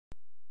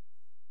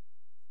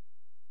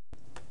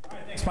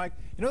So Mike,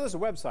 you know there's a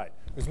website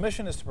whose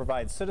mission is to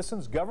provide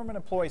citizens, government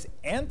employees,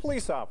 and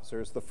police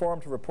officers the forum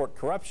to report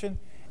corruption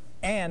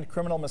and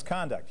criminal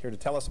misconduct. Here to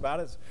tell us about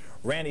it is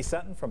Randy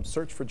Sutton from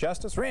Search for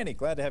Justice. Randy,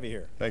 glad to have you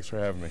here. Thanks for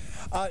having me.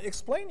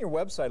 Explain your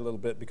website a little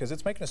bit, because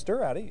it's making a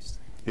stir out east.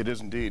 It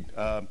is indeed.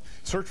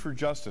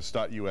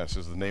 Searchforjustice.us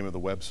is the name of the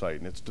website,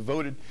 and it's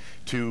devoted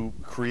to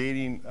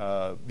creating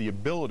the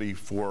ability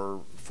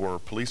for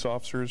police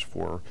officers,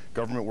 for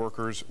government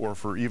workers, or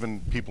for even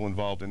people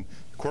involved in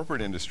the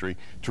corporate industry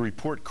to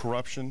report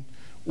corruption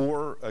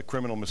or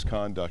criminal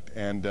misconduct.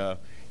 And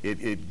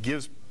it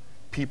gives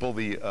people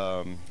the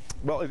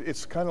well,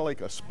 it's kind of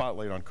like a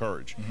spotlight on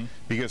courage,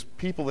 because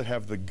people that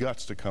have the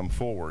guts to come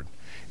forward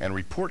and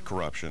report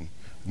corruption,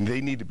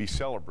 they need to be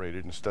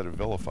celebrated instead of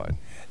vilified.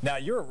 Now,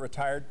 you're a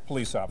retired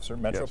police officer,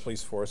 Metro Yes.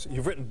 Police Force.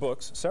 You've written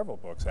books, several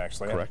books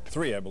actually. Correct.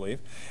 3, I believe.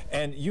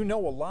 And you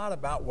know a lot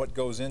about what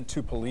goes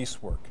into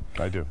police work.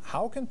 I do.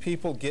 How can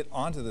people get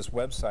onto this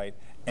website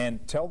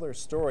and tell their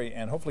story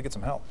and hopefully get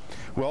some help?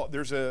 Well,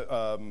 there's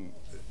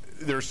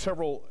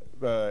several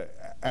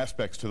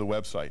aspects to the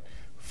website.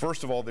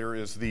 First of all, there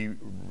is the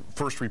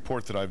first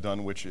report that I've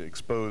done, which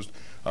exposed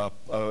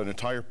an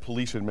entire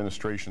police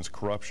administration's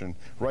corruption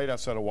right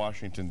outside of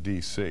Washington,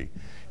 D.C.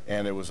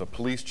 And it was a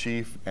police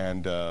chief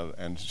and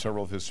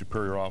several of his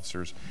superior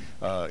officers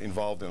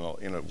involved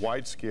in a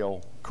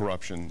wide-scale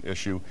corruption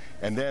issue.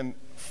 And then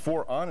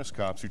 4 honest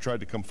cops who tried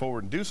to come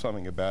forward and do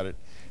something about it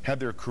had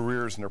their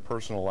careers and their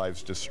personal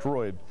lives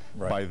destroyed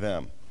by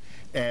them.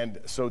 And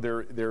so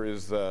there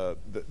is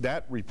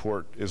that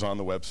report is on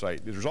the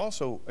website. There's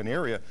also an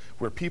area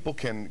where people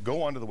can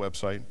go onto the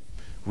website,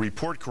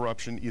 report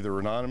corruption either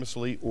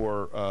anonymously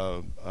or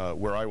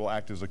where I will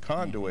act as a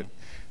conduit.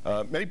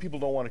 Many people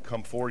don't want to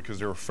come forward because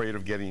they're afraid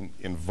of getting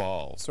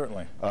involved.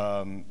 Certainly.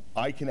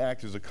 I can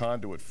act as a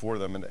conduit for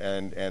them,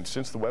 and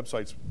since the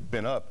website's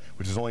been up,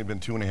 which has only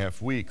been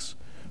 2.5 weeks,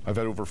 I've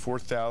had over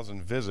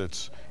 4,000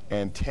 visits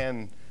and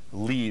 10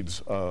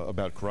 leads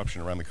about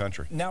corruption around the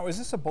country. Now, is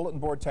this a bulletin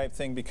board type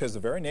thing? Because the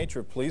very nature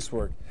of police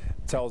work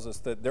tells us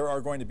that there are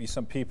going to be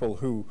some people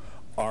who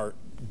are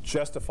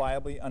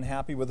justifiably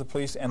unhappy with the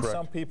police, and Correct.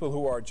 some people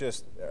who are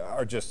just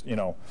you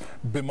know,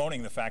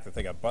 bemoaning the fact that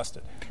they got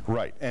busted.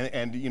 Right,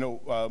 and you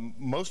know,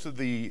 most of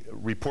the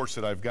reports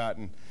that I've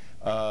gotten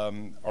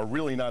are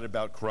really not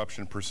about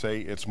corruption per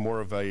se. It's more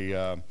of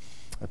a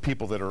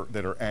people that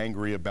are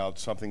angry about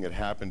something that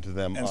happened to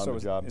them on the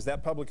job. Is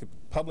that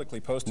publicly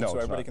posted, No, so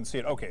it's everybody not. can see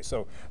it? Okay,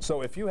 so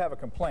if you have a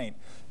complaint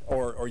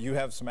or you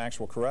have some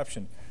actual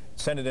corruption,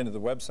 send it into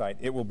the website.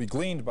 It will be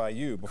gleaned by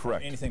you before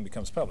Correct. anything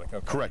becomes public.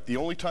 Okay. Correct. The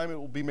only time it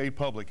will be made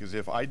public is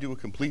if I do a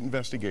complete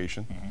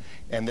investigation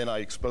and then I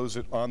expose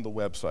it on the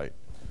website.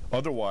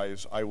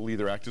 Otherwise, I will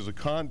either act as a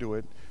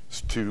conduit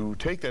to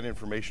take that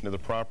information to the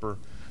proper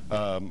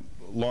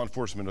law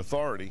enforcement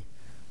authority,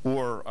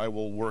 or I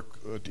will work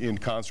in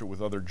concert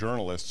with other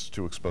journalists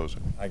to expose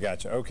it. I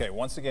got you. Okay,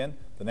 once again,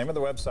 the name of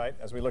the website,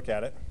 as we look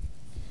at it,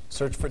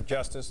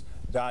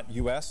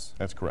 searchforjustice.us.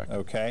 That's correct.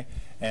 Okay,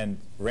 and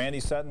Randy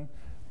Sutton,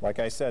 like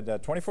I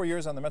said, 24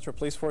 years on the Metro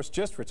Police Force,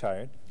 just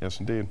retired. Yes,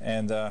 indeed.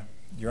 And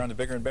you're on to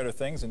bigger and better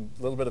things, and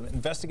a little bit of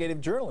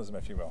investigative journalism,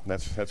 if you will.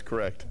 That's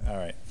correct. All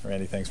right,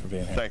 Randy, thanks for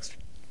being here. Thanks.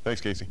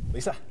 Thanks, Casey.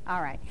 Lisa.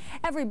 All right.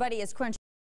 Everybody is crunching.